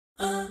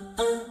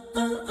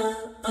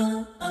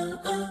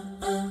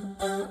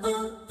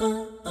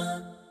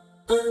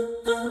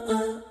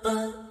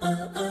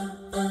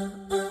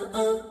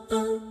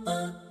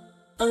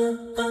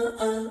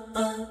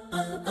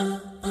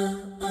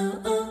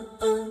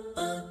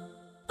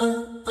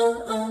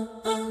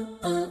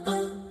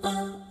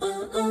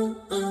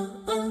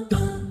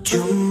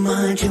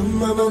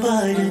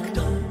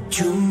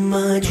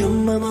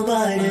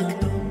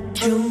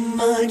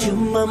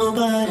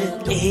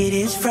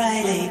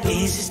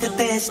the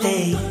best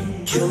day.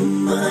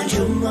 Jummah,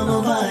 Jummah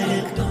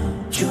Mubarak.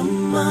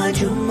 Jummah,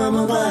 Jummah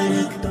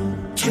Mubarak.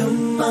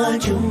 Jummah,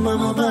 Jummah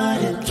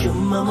Mubarak.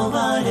 Jummah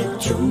Mubarak.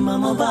 Jummah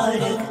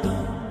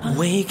Mubarak.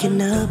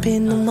 Waking up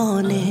in the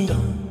morning,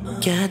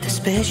 got the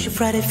special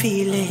Friday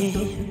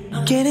feeling.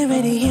 Getting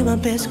ready in my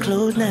best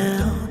clothes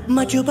now.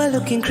 My Jummah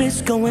looking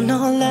crisp, going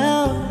all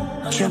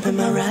out. Jumping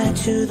my ride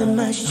to the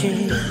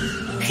masjid.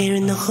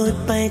 Hearing the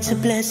khutbah, it's a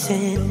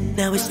blessing.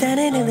 Now we're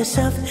standing in the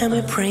south and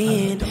we're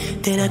praying.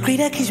 Then I greet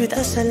our kids with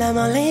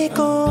Assalamu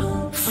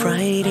Alaikum.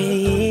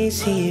 Friday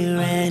is here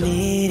and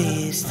it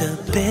is the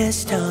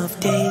best of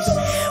days.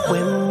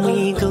 When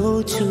we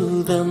go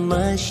to the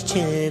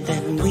masjid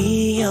and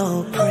we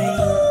all pray.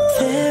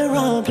 There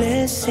are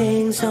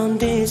blessings on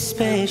this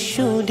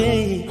special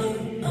day.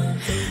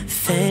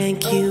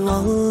 Thank you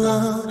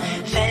Allah,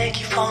 thank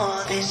you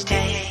for this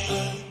day.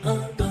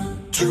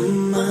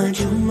 Jummah,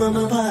 Jummah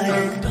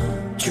Mubarak.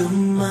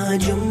 Jummah,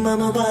 Jummah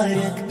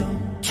Mubarak.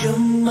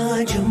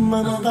 Jummah,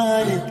 Jummah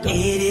Mubarak.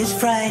 It is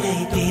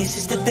Friday, this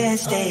is the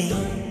best day.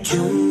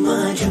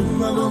 Jummah,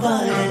 Jummah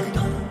Mubarak.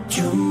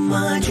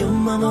 Jummah,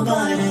 Jummah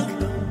Mubarak.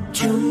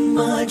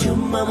 Jummah,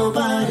 Jummah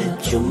Mubarak.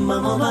 Jummah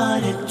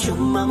Mubarak.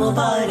 Jummah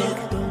Mubarak.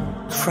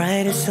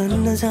 Friday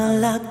sunnahs are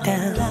locked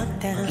down.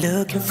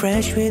 Looking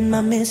fresh with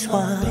my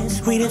miswas.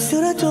 Reading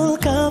Suratul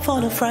Kahf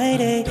on a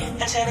Friday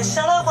and sending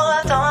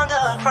salawat on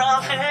the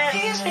Prophet,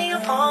 peace be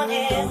upon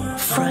him.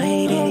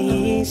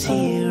 Friday is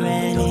here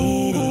and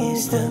it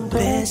is the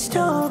best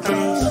of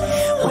days.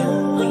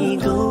 When we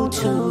go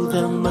to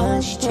the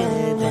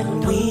masjid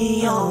and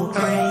we all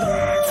pray.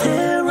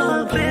 There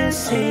are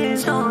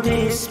blessings on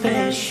this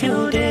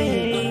special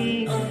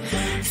day.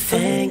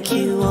 Thank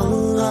you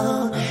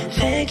Allah,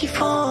 thank you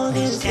for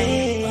this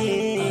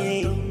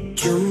day.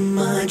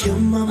 Jummah,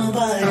 Jummah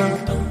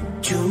Mubarak.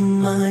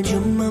 Jummah,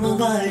 Jummah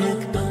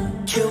Mubarak.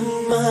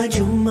 Jummah,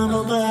 Jummah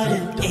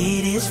Mubarak.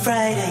 It is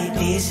Friday,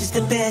 this is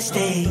the best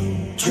day.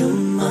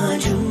 Jummah,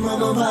 Jummah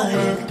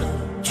Mubarak.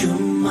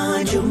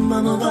 Jummah,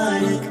 Jummah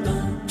Mubarak.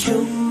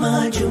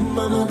 Jummah,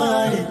 Jummah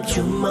Mubarak.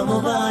 Jummah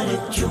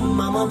Mubarak.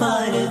 Jummah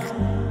Mubarak.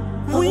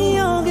 We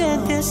all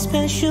get this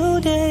special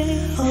day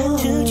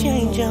to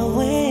change our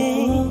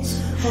ways,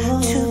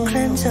 to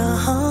cleanse our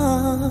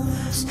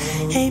hearts,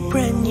 a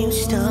brand new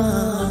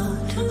start.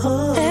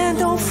 And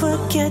don't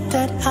forget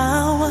that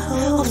hour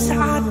of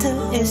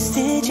Sa'adat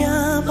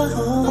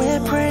Istijabah,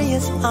 where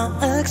prayers are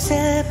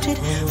accepted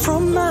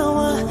from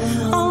our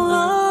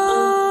Allah.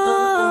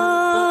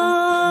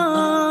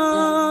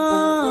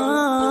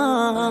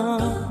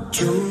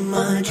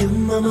 Jummah,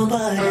 Jummah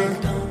Mubarak.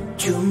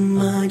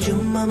 Jummah,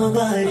 Jummah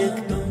Mubarak.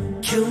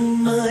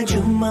 Jummah,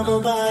 Jummah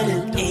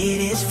Mubarak. It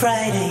is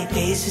Friday,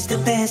 this is the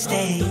best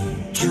day.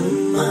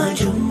 Jummah,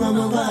 Jummah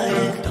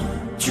Mubarak.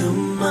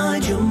 Jummah,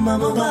 Jummah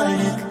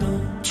Mubarak.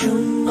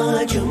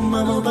 Jummah,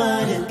 Jummah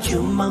Mubarak.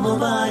 Jummah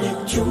Mubarak.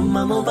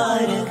 Jummah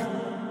Mubarak.